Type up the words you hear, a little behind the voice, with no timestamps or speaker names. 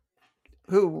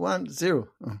Who? 1, 0.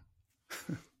 Oh.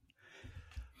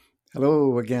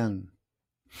 Hello again.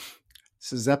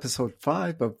 This is episode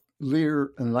 5 of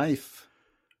Lear and Life.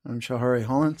 I'm Shahari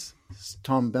Hollins. This is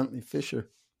Tom Bentley Fisher.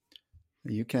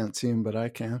 You can't see him, but I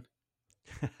can.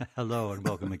 Hello and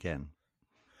welcome again.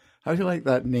 How do you like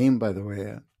that name, by the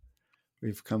way?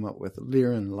 We've come up with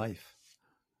Lear and Life.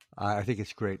 I think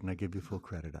it's great, and I give you full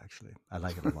credit, actually. I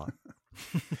like it a lot.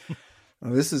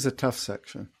 Well, this is a tough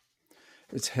section.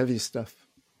 It's heavy stuff.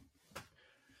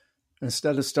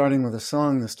 Instead of starting with a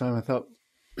song this time, I thought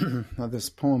of this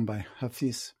poem by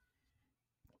Hafiz.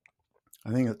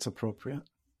 I think it's appropriate.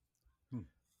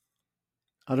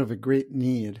 Out of a great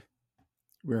need,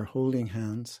 we are holding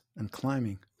hands and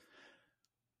climbing.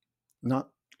 Not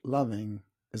loving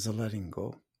is a letting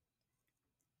go.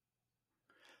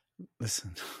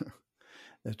 Listen,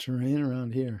 the terrain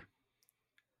around here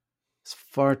is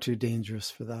far too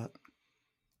dangerous for that.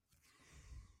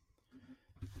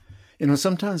 You know,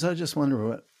 sometimes I just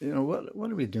wonder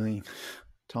what are we doing,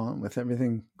 Tom, with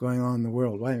everything going on in the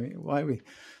world? Why are we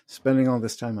spending all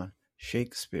this time on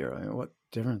Shakespeare? I mean, what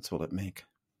difference will it make?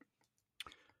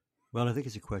 Well, I think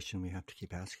it's a question we have to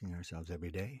keep asking ourselves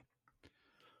every day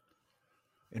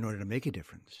in order to make a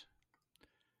difference.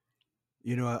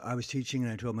 You know, I was teaching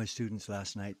and I told my students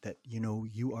last night that,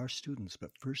 you are students,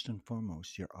 but first and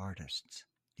foremost, you're artists.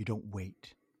 You don't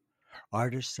wait.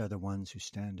 Artists are the ones who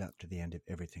stand up to the end of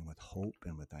everything with hope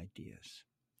and with ideas.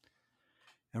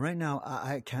 And right now,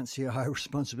 I can't see a higher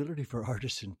responsibility for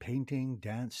artists in painting,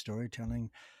 dance, storytelling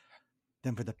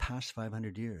than for the past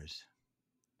 500 years.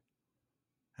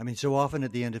 I mean, so often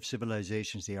at the end of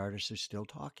civilizations, the artists are still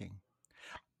talking.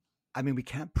 I mean, we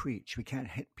can't preach, we can't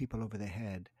hit people over the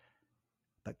head.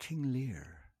 But King Lear,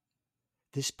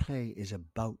 this play is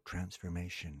about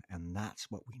transformation, and that's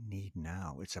what we need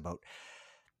now. It's about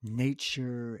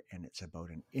nature, and it's about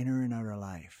an inner and outer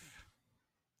life.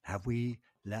 Have we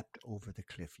leapt over the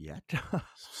cliff yet?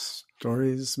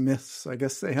 Stories, myths, I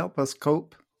guess they help us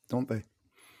cope, don't they?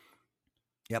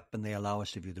 Yep, and they allow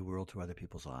us to view the world through other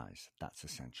people's eyes. That's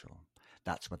essential.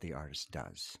 That's what the artist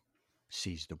does.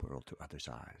 Sees the world through others'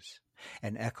 eyes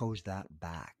and echoes that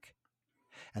back.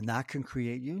 And that can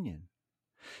create union.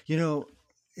 You know,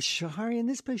 Shahari, in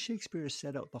this play, Shakespeare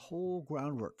set out the whole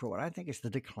groundwork for what I think is the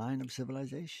decline of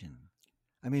civilization.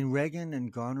 I mean, Reagan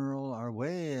and Goneril are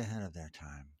way ahead of their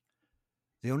time.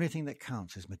 The only thing that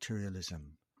counts is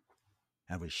materialism.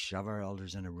 And we shove our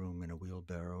elders in a room in a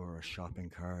wheelbarrow or a shopping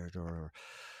cart or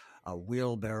a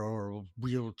wheelbarrow or a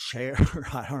wheelchair.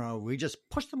 I don't know. We just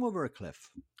push them over a cliff.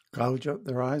 Gouge out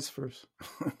their eyes first.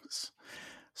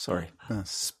 Sorry,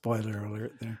 spoiler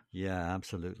alert there. Yeah,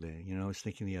 absolutely. I was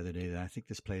thinking the other day that I think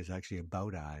this play is actually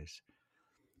about eyes,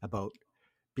 about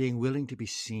being willing to be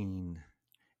seen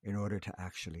in order to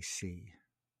actually see.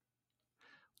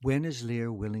 When is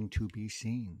Lear willing to be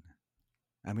seen?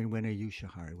 I mean, when are you,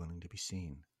 Shahari, willing to be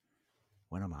seen?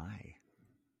 When am I?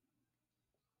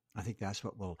 I think that's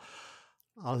what will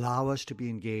allow us to be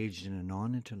engaged in a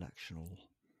non-intellectual,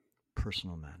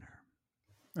 personal manner.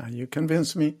 You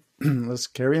convinced me. Let's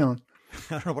carry on.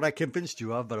 I don't know what I convinced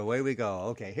you of, but away we go.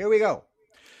 Okay, here we go.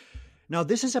 Now,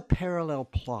 this is a parallel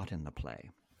plot in the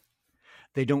play.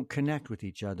 They don't connect with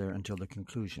each other until the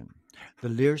conclusion. The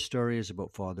Lear story is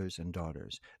about fathers and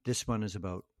daughters. This one is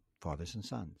about fathers and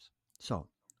sons. So,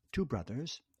 two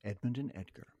brothers, Edmund and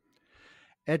Edgar.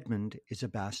 Edmund is a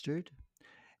bastard,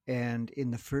 and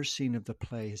in the first scene of the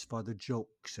play, his father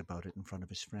jokes about it in front of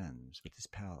his friends with his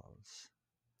pals.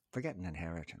 Forget an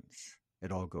inheritance.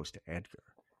 It all goes to Edgar.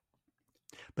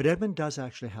 But Edmund does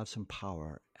actually have some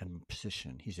power and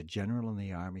position. He's a general in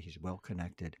the army. He's well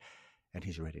connected, and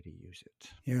he's ready to use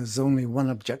it. He has only one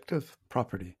objective: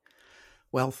 property,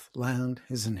 wealth, land,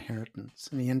 his inheritance.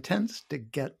 And he intends to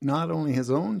get not only his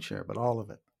own share, but all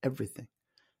of it, everything.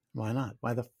 Why not?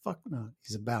 Why the fuck not?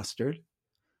 He's a bastard.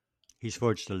 He's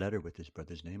forged a letter with his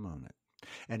brother's name on it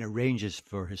and arranges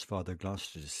for his father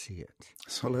Gloucester to see it.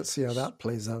 So let's see how that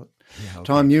plays out. Yeah, okay.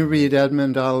 Tom, you read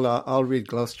Edmund. I'll read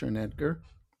Gloucester and Edgar.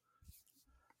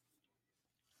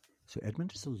 So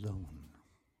Edmund is alone.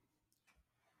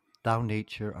 Thou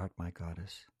nature art my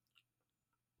goddess.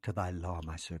 To thy law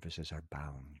my services are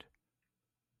bound.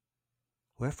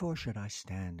 Wherefore should I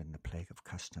stand in the plague of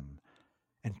custom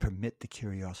and permit the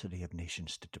curiosity of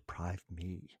nations to deprive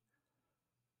me?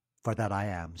 For that I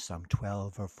am some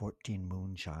 12 or 14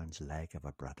 moonshine's leg of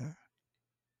a brother?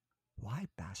 Why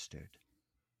bastard?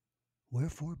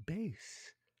 Wherefore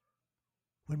base?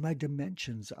 When my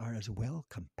dimensions are as well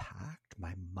compact,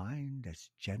 my mind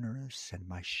as generous, and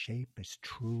my shape as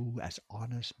true as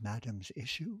honest madam's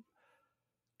issue?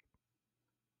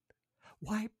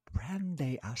 Why brand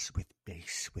they us with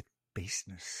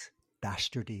baseness,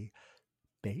 bastardy,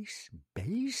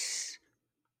 base?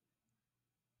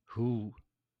 Who,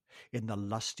 in the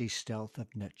lusty stealth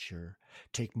of nature,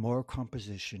 take more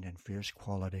composition and fierce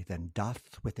quality than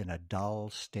doth within a dull,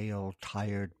 stale,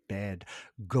 tired bed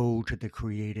go to the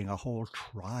creating a whole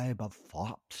tribe of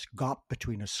fops got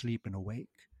between asleep and awake.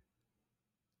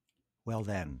 Well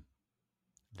then,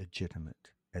 legitimate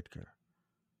Edgar,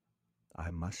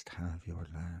 I must have your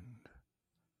land.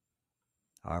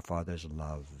 Our father's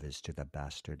love is to the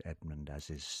bastard Edmund as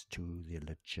is to the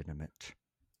legitimate.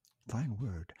 Fine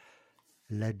word,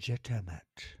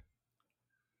 legitimate.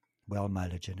 Well, my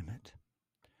legitimate,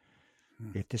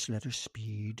 if this letter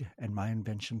speed and my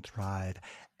invention thrive,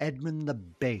 Edmund the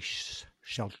base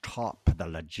shall top the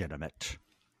legitimate.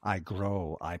 I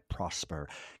grow, I prosper.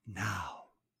 Now,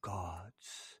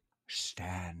 gods,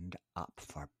 stand up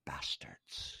for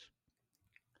bastards.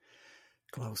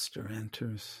 Gloucester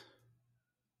enters.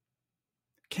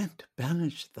 Kent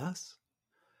banished thus,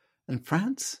 and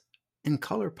France in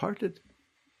colour parted,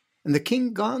 and the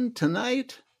king gone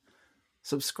tonight,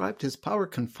 subscribed his power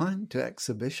confined to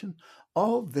exhibition.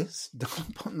 All this done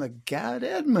upon the gad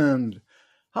Edmund.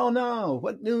 How now?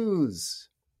 What news?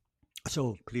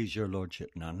 So please your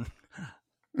lordship, none.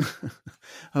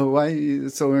 Why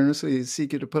so earnestly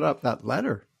seek you to put up that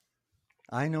letter?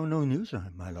 I know no news on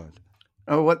it, my lord.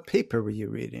 What paper were you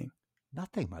reading?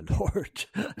 Nothing, my lord.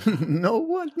 No,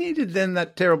 what needed then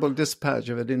that terrible dispatch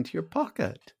of it into your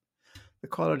pocket? The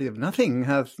quality of nothing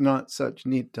hath not such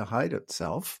need to hide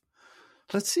itself.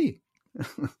 Let's see.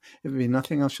 If it be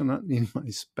nothing, I shall not need my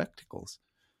spectacles.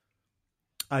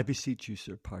 I beseech you,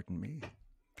 sir, pardon me.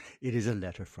 It is a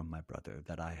letter from my brother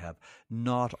that I have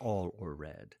not all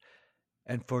o'erread,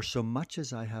 and for so much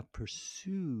as I have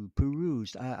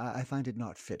perused, I find it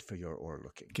not fit for your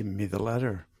o'erlooking. Give me the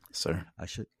letter, sir. I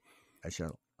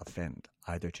shall offend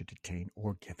either to detain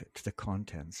or give it. The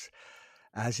contents,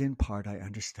 as in part I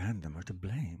understand them, are to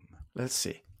blame. Let's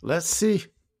see.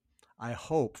 I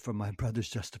hope for my brother's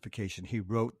justification he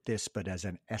wrote this but as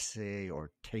an essay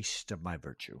or taste of my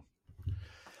virtue.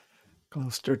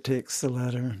 Gloucester takes the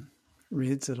letter and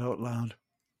reads it out loud.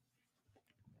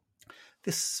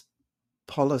 This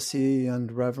policy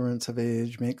and reverence of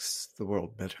age makes the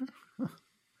world better.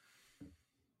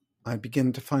 I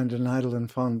begin to find an idle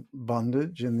and fond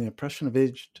bondage in the oppression of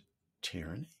aged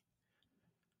tyranny.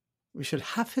 We should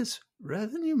have his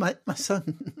revenue. My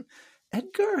son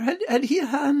Edgar, had he a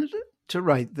hand to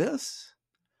write this?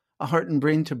 A heart and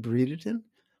brain to breed it in?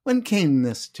 When came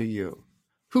this to you?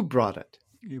 Who brought it?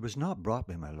 It was not brought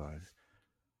me, my lord.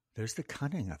 There's the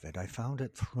cunning of it. I found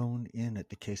it thrown in at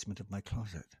the casement of my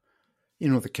closet. You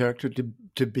know the character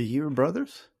to be your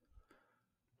brother's?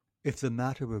 If the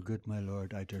matter were good, my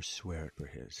lord, I dare swear it were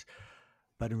his.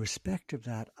 But in respect of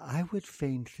that, I would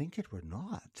fain think it were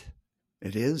not.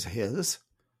 It is his.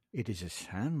 It is his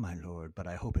hand, my lord, but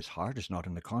I hope his heart is not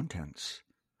in the contents.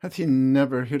 Hath he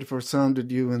never heretofore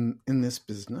sounded you in this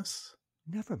business?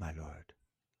 Never, my lord.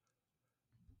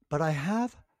 But I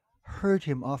have heard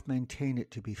him oft maintain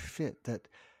it to be fit that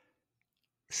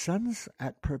sons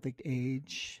at perfect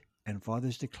age and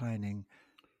fathers declining,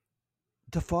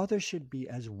 the father should be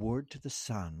as ward to the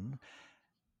son,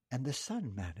 and the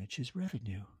son manage his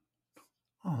revenue.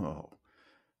 Oh,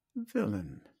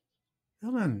 villain.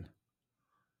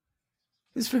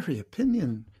 His very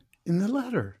opinion in the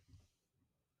letter.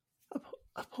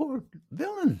 A poor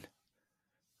villain.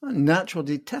 A natural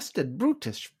detested,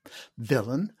 brutish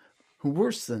villain, who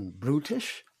worse than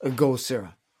brutish. Go,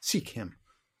 Sarah, seek him.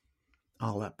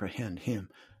 I'll apprehend him.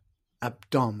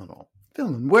 Abdominal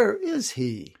villain, where is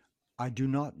he? I do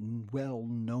not well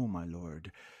know, my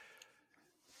lord.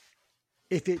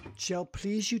 If it shall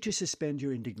please you to suspend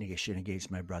your indignation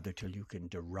against my brother till you can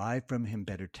derive from him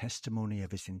better testimony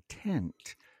of his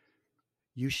intent,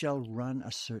 you shall run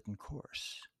a certain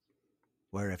course,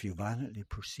 where if you violently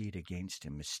proceed against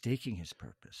him, mistaking his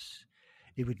purpose,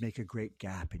 it would make a great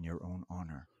gap in your own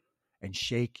honor, and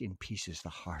shake in pieces the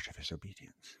heart of his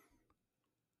obedience.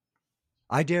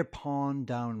 I dare pawn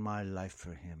down my life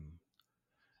for him,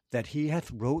 that he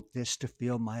hath wrote this to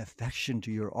feel my affection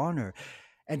to your honor,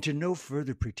 and to no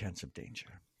further pretense of danger.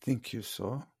 Think you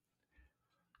so?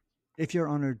 If your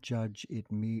honor judge it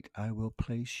meet, I will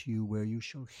place you where you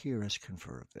shall hear us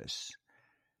confer of this,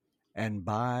 and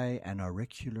by an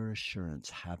auricular assurance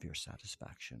have your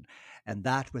satisfaction, and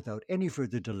that without any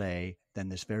further delay than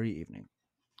this very evening.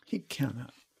 He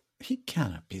cannot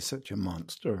be such a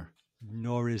monster.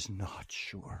 Nor is not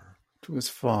sure. To his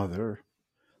father,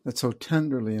 that so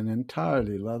tenderly and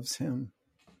entirely loves him.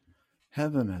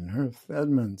 Heaven and earth,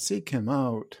 Edmund, seek him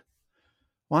out.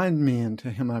 Wind me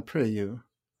into him, I pray you.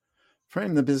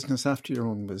 Frame the business after your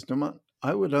own wisdom.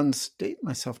 I would unstate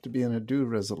myself to be in a due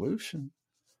resolution.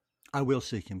 I will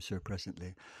seek him, sir,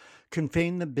 presently.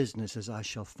 Confine the business as I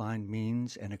shall find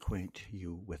means and acquaint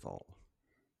you withal.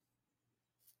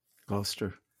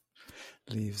 Gloucester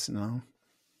leaves now.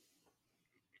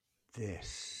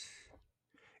 This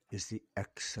is the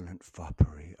excellent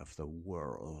foppery of the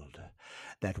world,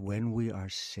 that when we are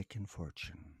sick in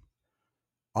fortune,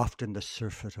 often the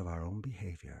surfeit of our own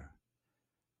behaviour,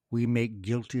 we make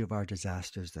guilty of our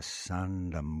disasters the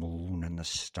sun, the moon, and the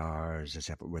stars, as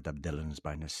if it were the villains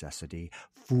by necessity,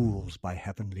 fools by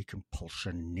heavenly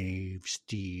compulsion, knaves,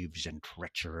 thieves, and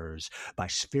treacherers, by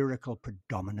spherical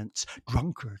predominance,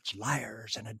 drunkards,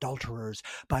 liars, and adulterers,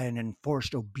 by an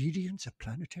enforced obedience of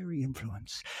planetary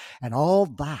influence, and all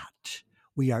that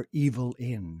we are evil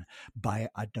in, by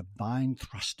a divine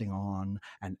thrusting on,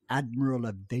 an admiral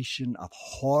evasion of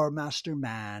whoremaster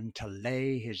man, to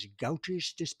lay his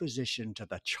goutish disposition to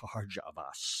the charge of a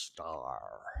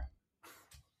star.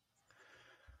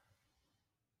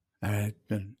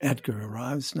 Edgar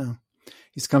arrives now.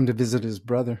 He's come to visit his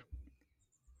brother.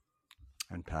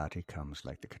 And Patty comes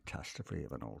like the catastrophe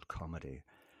of an old comedy.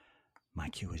 My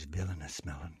cue is villainous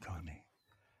melancholy,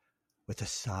 with a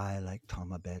sigh like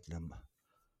Tom of Bedlam.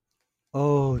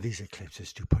 Oh, these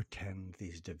eclipses do portend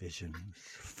these divisions.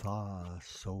 Fa,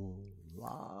 sol,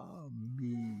 la,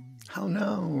 mi. How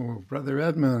now, Brother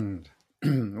Edmund?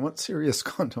 What serious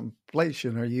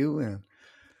contemplation are you in?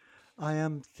 I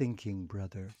am thinking,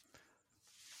 brother,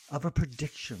 of a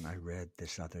prediction I read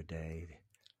this other day.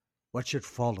 What should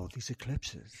follow these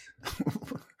eclipses?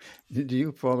 Did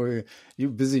you follow? You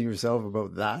busy yourself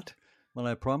about that? Well,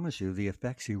 I promise you, the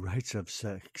effects he writes of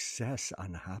success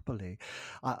unhappily.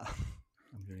 I'm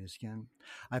doing this again.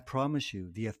 I promise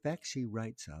you, the effects he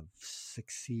writes of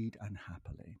succeed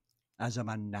unhappily, as of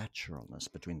unnaturalness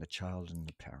between the child and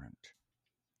the parent.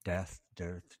 Death,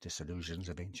 dearth, disillusions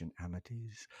of ancient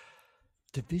amities,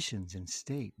 divisions in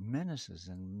state, menaces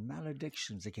and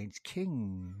maledictions against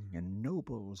king and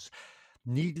nobles,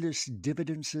 needless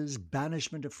dividences,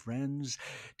 banishment of friends,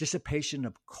 dissipation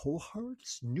of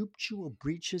cohorts, nuptial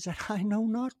breaches, and I know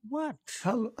not what.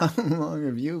 How long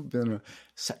have you been a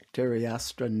sectary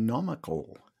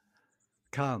astronomical?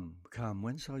 Come,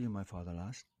 when saw you my father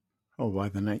last? Oh, why,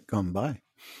 the night gone by.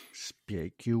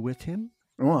 Spake you with him?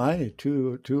 Oh, aye,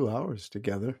 2 hours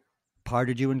together.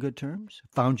 Parted you in good terms?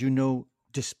 Found you no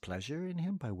displeasure in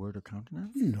him by word or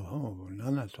countenance? No,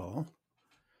 none at all.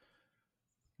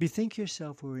 Bethink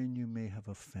yourself wherein you may have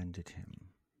offended him,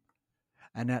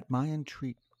 and at my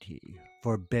entreaty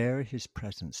forbear his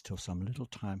presence till some little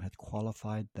time hath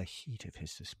qualified the heat of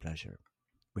his displeasure,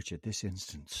 which at this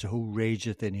instant so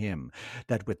rageth in him,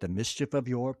 that with the mischief of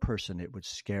your person it would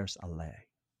scarce allay.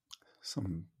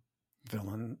 Some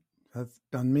villain hath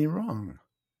done me wrong.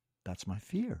 That's my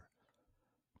fear.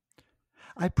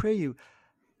 I pray you,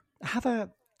 have a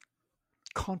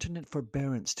continent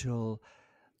forbearance till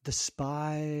the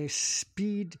spy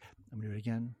speed. I'm going to do it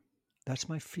again. That's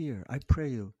my fear. I pray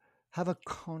you, have a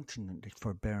continent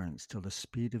forbearance till the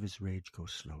speed of his rage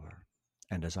goes slower.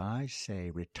 And as I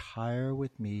say, retire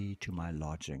with me to my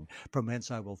lodging, from whence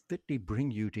I will fitly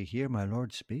bring you to hear my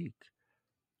lord speak.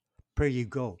 Pray you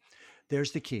go.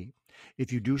 There's the key.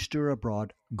 If you do stir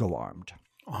abroad, go armed.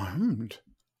 Armed,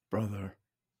 brother?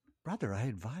 Brother, I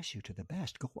advise you to the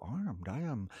best. Go armed. I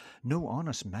am no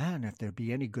honest man if there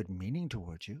be any good meaning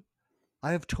towards you.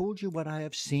 I have told you what I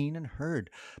have seen and heard,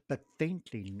 but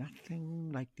faintly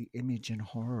nothing like the image and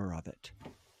horror of it.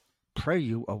 Pray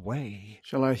you away.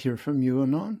 Shall I hear from you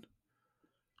anon?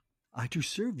 I do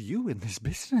serve you in this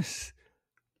business.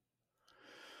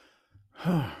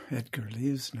 Edgar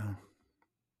leaves now.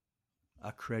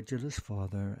 A credulous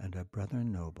father and a brother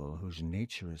noble, whose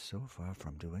nature is so far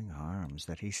from doing harms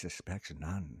that he suspects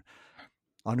none,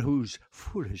 on whose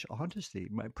foolish honesty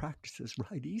my practices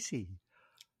ride easy.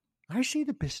 I see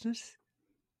the business.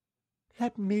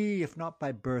 Let me, if not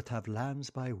by birth, have lands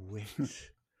by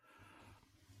wit.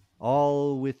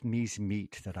 All with me's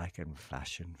meat that I can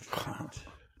fashion fit.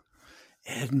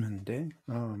 Edmund, eh?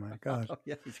 Oh, my God. Oh,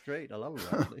 yeah, he's great. I love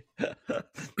him,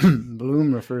 actually.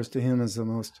 Bloom refers to him as the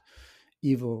most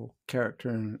evil character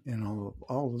in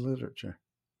all the literature.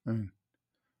 I mean,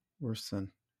 worse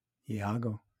than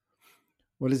Iago.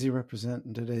 What does he represent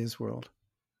in today's world?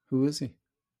 Who is he?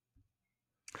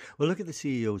 Well, look at the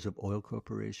CEOs of oil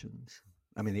corporations.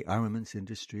 I mean, the armaments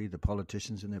industry, the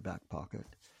politicians in their back pocket,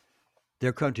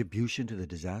 their contribution to the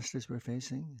disasters we're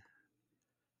facing,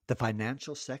 the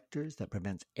financial sectors that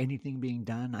prevents anything being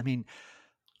done. I mean,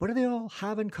 what do they all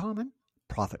have in common?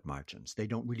 profit margins. They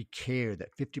don't really care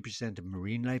that 50% of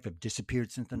marine life have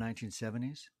disappeared since the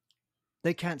 1970s.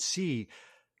 They can't see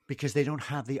because they don't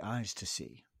have the eyes to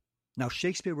see. Now,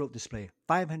 Shakespeare wrote this play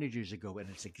 500 years ago, and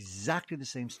it's exactly the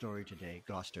same story today.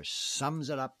 Gloucester sums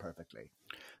it up perfectly.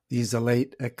 These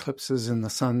late eclipses in the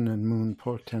sun and moon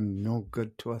portend no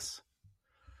good to us.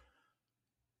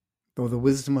 Though the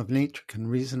wisdom of nature can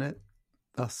reason it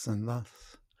thus and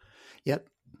thus, yet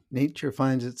nature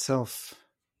finds itself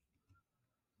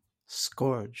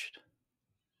scourged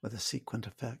with the sequent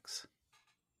effects.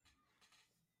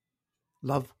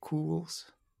 Love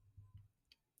cools,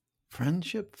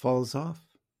 friendship falls off,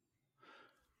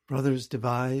 brothers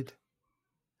divide,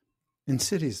 in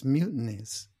cities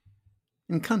mutinies,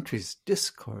 in countries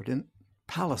discord, in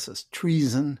palaces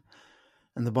treason,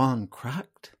 and the bond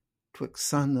cracked twixt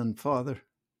son and father.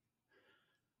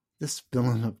 This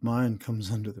villain of mine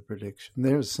comes under the prediction.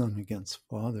 There's son against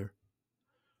father.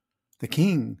 The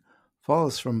king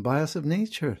falls from bias of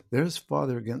nature. There's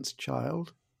father against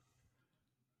child.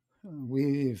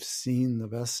 We've seen the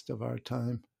best of our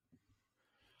time.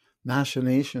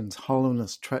 Machinations,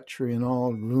 hollowness, treachery, and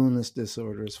all ruinous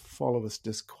disorders follow us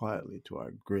disquietly to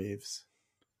our graves.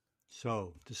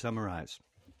 So, to summarize,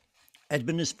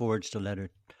 Edmund has forged a letter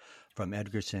from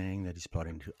Edgar saying that he's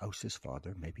plotting to oust his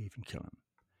father, maybe even kill him.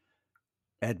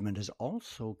 Edmund has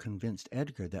also convinced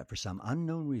Edgar that for some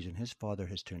unknown reason his father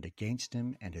has turned against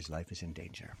him and his life is in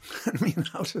danger. I mean,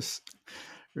 how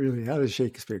does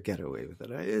Shakespeare get away with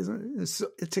it?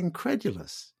 It's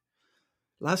incredulous.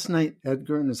 Last night,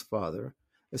 Edgar and his father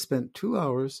have spent 2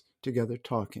 hours together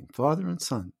talking, father and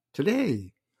son.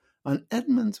 Today, on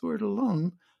Edmund's word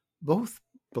alone, both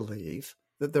believe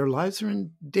that their lives are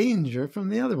in danger from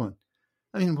the other one.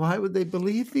 I mean, why would they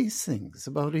believe these things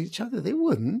about each other? They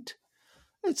wouldn't.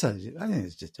 I think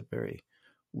it's just a very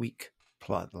weak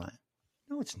plot line.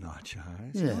 No, it's not, Charlie.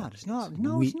 It's not.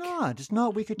 Weak. It's not. It's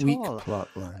not weak at Weak all. plot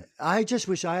line. I just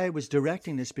wish I was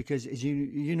directing this because, as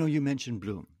you mentioned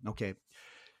Bloom. Okay.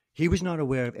 He was not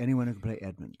aware of anyone who could play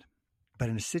Edmund. But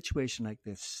in a situation like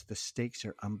this, the stakes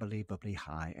are unbelievably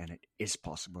high and it is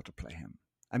possible to play him.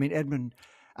 I mean, Edmund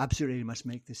absolutely must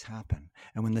make this happen.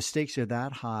 And when the stakes are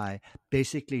that high,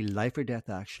 basically life or death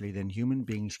actually, then human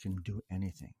beings can do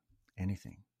anything.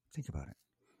 Anything. Think about it.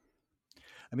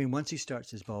 I mean, once he starts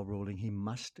his ball rolling, he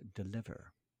must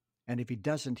deliver. And if he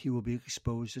doesn't, he will be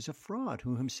exposed as a fraud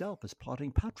who himself is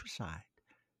plotting patricide.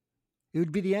 It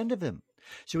would be the end of him.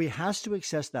 So he has to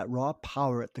access that raw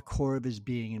power at the core of his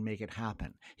being and make it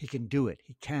happen. He can do it.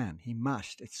 He can. He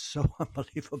must. It's so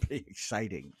unbelievably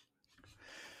exciting.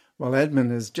 Well,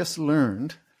 Edmund has just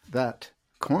learned that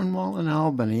Cornwall and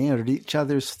Albany are at each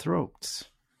other's throats.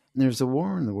 There's a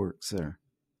war in the works there.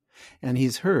 And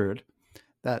he's heard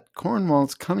that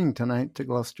Cornwall's coming tonight to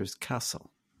Gloucester's castle.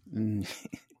 And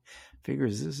he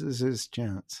figures this is his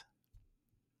chance.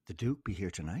 The Duke be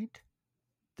here tonight?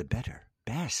 The better,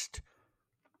 best.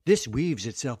 This weaves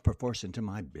itself perforce into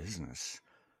my business.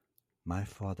 My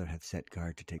father hath set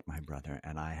guard to take my brother,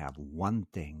 and I have one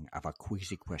thing of a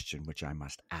queasy question which I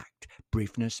must act.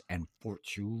 Briefness and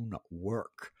fortune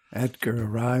work. Edgar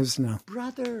arrives now.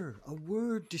 Brother, a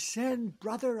word, descend,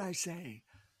 brother, I say.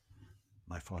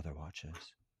 My father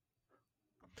watches.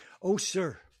 Oh,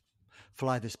 sir,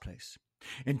 fly this place.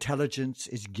 Intelligence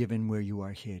is given where you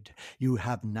are hid. You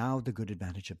have now the good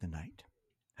advantage of the night.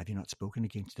 Have you not spoken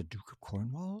against the Duke of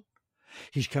Cornwall?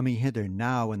 He's coming hither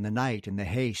now in the night, in the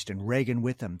haste, and Regan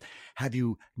with him. Have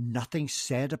you nothing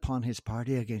said upon his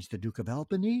party against the Duke of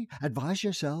Albany? Advise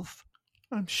yourself.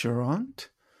 I'm sure on't.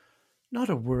 Not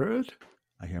a word.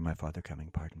 I hear my father coming,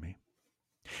 pardon me.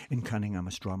 In cunning I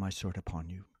must draw my sword upon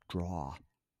you. Draw.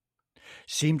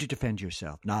 Seem to defend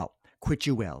yourself. Now, quit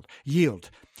you well. Yield.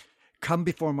 Come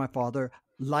before my father.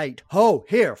 Light. Ho,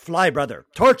 here, fly, brother.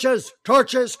 Torches,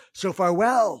 torches, so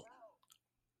farewell.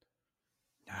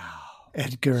 Now,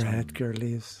 Edgar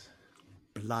leaves.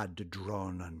 Blood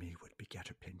drawn on me would beget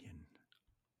opinion.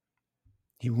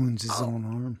 He wounds his own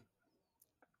arm.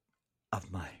 Of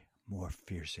my more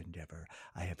fierce endeavour,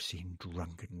 I have seen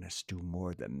drunkenness do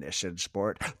more than this in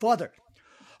sport.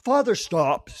 Father,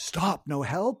 stop, no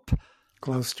help.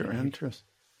 Gloucester enters.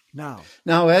 Now,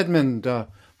 Edmund,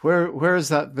 where is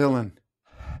that villain?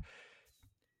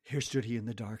 Here stood he in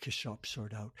the dark, his sharp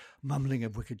sword out, mumbling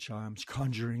of wicked charms,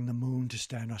 conjuring the moon to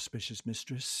stand auspicious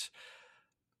mistress.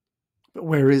 But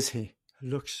where is he?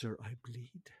 Look, sir, I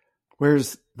bleed.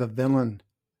 Where's the villain,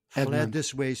 Edmund? Fled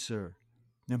this way, sir,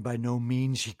 and by no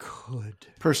means he could.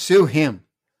 Pursue him.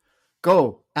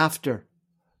 Go after.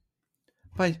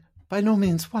 By no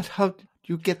means what? How did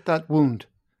you get that wound?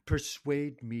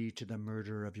 Persuade me to the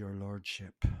murder of your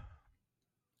lordship.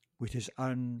 with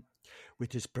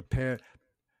his prepare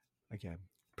again.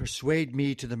 Persuade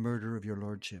me to the murder of your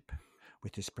lordship.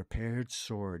 With his prepared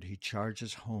sword he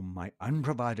charges home. My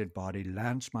unprovided body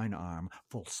lance mine arm.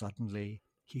 Full suddenly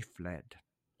he fled.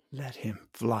 Let him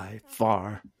fly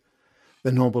far.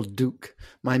 The noble Duke,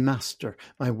 my master,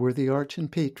 my worthy arch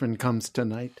and patron, comes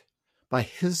tonight. By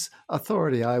his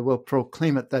authority I will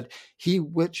proclaim it, that he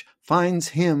which finds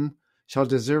him shall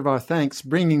deserve our thanks,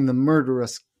 bringing the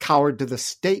murderous coward to the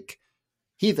stake.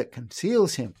 He that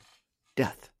conceals him,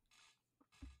 death.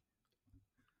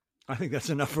 I think that's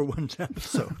enough for one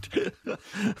episode.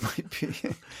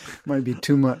 might be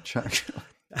too much, actually.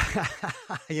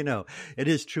 It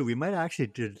is true. We might actually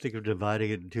think of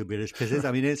dividing it in 2 minutes because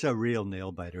it's a real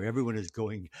nail biter. Everyone is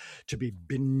going to be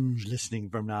binge listening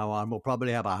from now on. We'll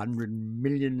probably have 100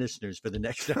 million listeners for the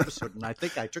next episode, and I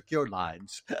think I took your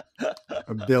lines.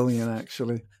 1 billion,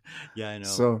 actually. Yeah, I know.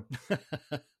 So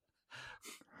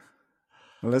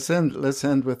let's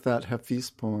end with that Hafiz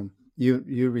poem.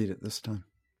 You read it this time.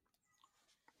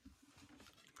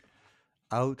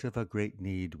 Out of a great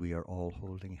need, we are all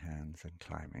holding hands and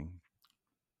climbing.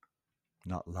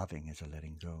 Not loving is a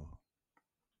letting go.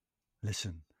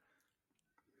 Listen,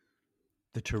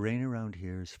 the terrain around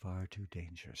here is far too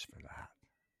dangerous for that.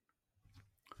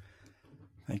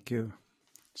 Thank you.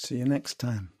 See you next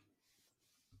time.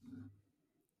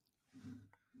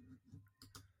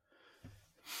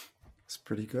 It's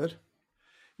pretty good.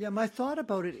 Yeah, my thought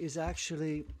about it is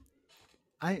actually,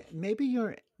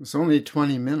 It's only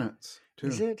 20 minutes. Too.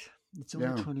 Is it? It's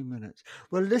only 20 minutes.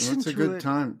 Well, listen to it. It's a good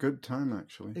time. Good time,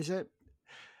 actually. Is it?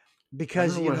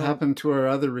 Because, what happened to our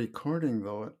other recording,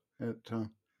 though? It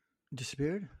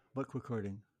disappeared? What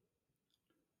recording?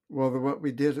 Well, what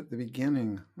we did at the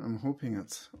beginning. I'm hoping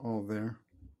it's all there.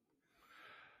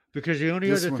 Because the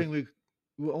only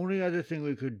other thing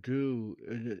we could do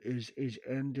is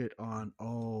end it on,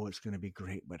 it's going to be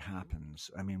great what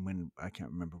happens. I mean, when I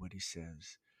can't remember what he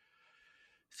says.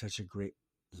 Such a great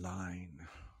line.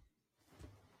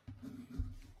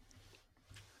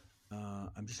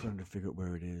 I'm just trying to figure out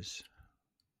where it is.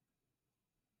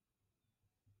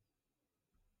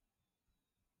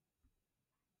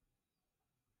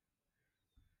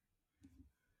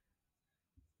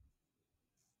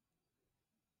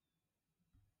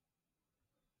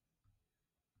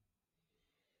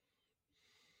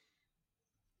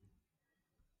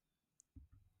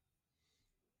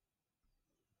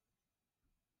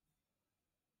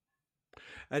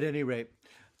 At any rate,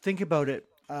 think about it,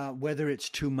 whether it's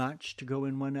too much to go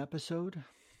in one episode.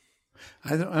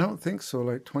 I don't think so.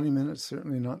 Like 20 minutes,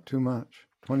 certainly not too much.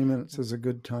 20 minutes is a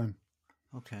good time.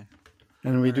 Okay.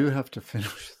 And we do have to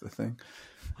finish the thing.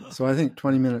 So I think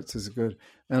 20 minutes is good.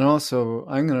 And also,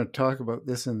 I'm going to talk about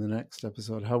this in the next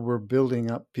episode, how we're building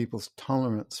up people's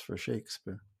tolerance for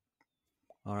Shakespeare.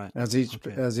 All right. As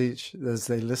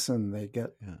they listen, they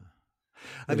get. Yeah.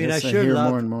 I sure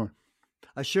love more and more.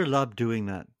 I sure love doing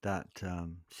that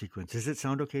sequence. Does it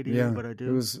sound okay to you? What I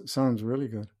do? Sounds really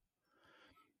good.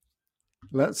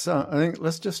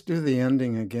 Let's just do the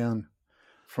ending again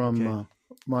from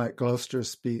Mike Gloucester's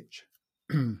speech.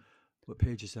 What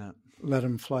page is that? Let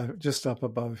him fly, just up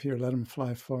above here. Let him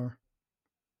fly far.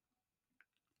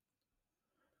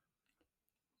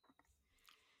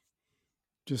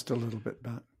 Just a little bit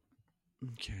back.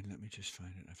 Okay, let me just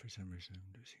find it. For some reason,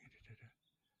 I'm losing it.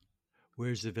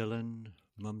 Where's the villain?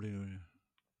 Mumbling.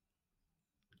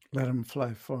 Let him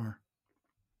fly far.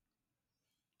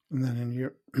 And then in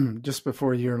your just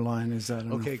before your line is that.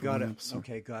 Okay, got it. Episode.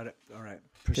 Okay, got it. All right.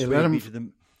 Persuade me to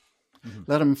them.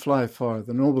 Let him fly far.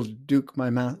 The noble Duke,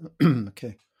 my man.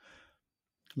 Okay.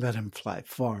 Let him fly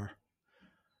far.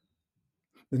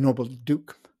 The noble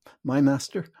Duke, my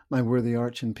master, my worthy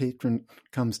arch and patron,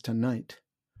 comes tonight.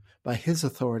 By his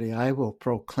authority I will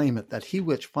proclaim it, that he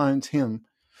which finds him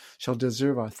shall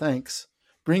deserve our thanks,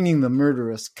 bringing the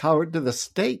murderous coward to the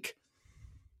stake.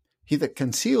 He that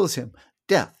conceals him,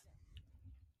 death.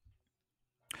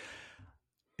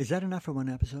 Is that enough for one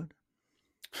episode?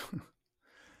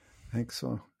 I think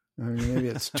so. I mean, maybe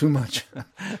it's too much.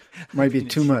 Might be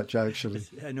too much, actually.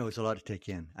 I know it's a lot to take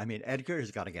in. I mean, Edgar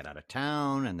has got to get out of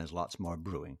town, and there's lots more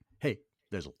brewing. Hey,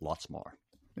 there's lots more.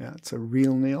 Yeah, it's a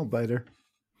real nail biter.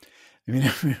 I mean,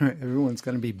 everyone's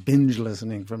going to be binge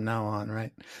listening from now on,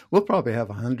 right? We'll probably have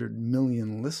 100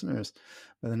 million listeners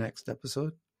by the next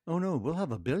episode. Oh, no, we'll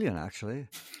have 1 billion, actually.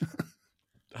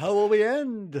 How will we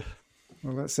end?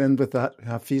 Well, let's end with that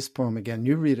Hafiz poem again.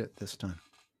 You read it this time.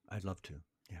 I'd love to,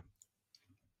 yeah.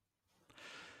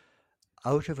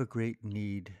 Out of a great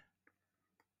need,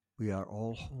 we are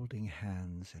all holding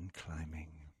hands and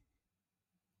climbing.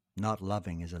 Not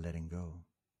loving is a letting go.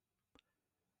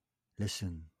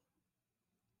 Listen,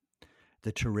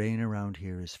 the terrain around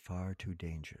here is far too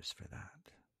dangerous for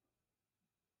that.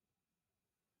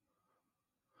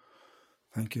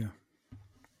 Thank you.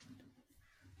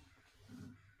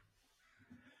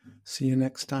 See you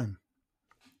next time.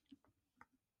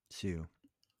 See you.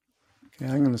 Okay,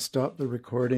 I'm going to stop the recording.